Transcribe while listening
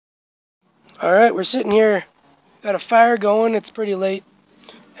Alright, we're sitting here, got a fire going, it's pretty late,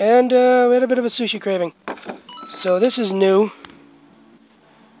 and we had a bit of a sushi craving. So this is new,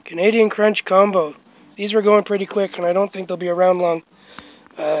 Canadian Crunch Combo. These were going pretty quick, and I don't think they'll be around long.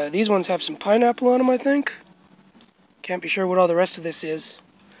 These ones have some pineapple on them, I think. Can't be sure what all the rest of this is.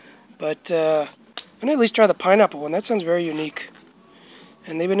 But I'm going to at least try the pineapple one, that sounds very unique.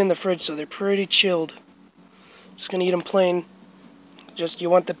 And they've been in the fridge, so they're pretty chilled. Just going to eat them plain. Just, you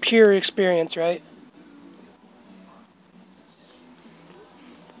want the pure experience, right?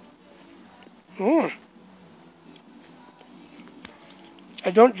 I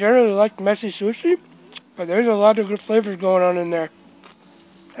don't generally like messy sushi, but there's a lot of good flavors going on in there.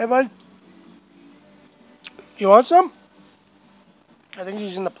 Hey, bud. You want some? I think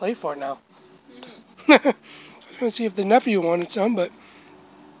he's in the play for it now. I was going to see if the nephew wanted some, but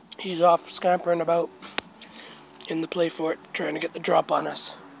he's off scampering about in the play for it, trying to get the drop on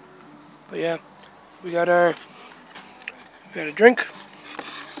us. But yeah, we got a drink.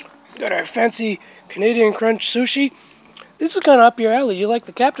 We got our fancy Canadian Crunch sushi. This is kind of up your alley. You like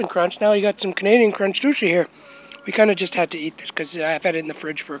the Captain Crunch. Now you got some Canadian Crunch sushi here. We kind of just had to eat this because I've had it in the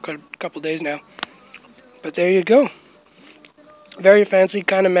fridge for a couple days now. But there you go. Very fancy,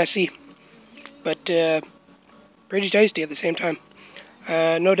 kind of messy, but pretty tasty at the same time.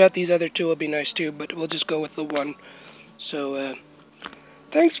 No doubt these other two will be nice too, but we'll just go with the one. So,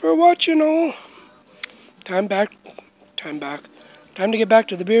 thanks for watching all. Time to get back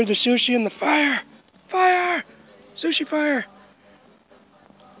to the beer, the sushi, and the fire. Fire! Sushi fire!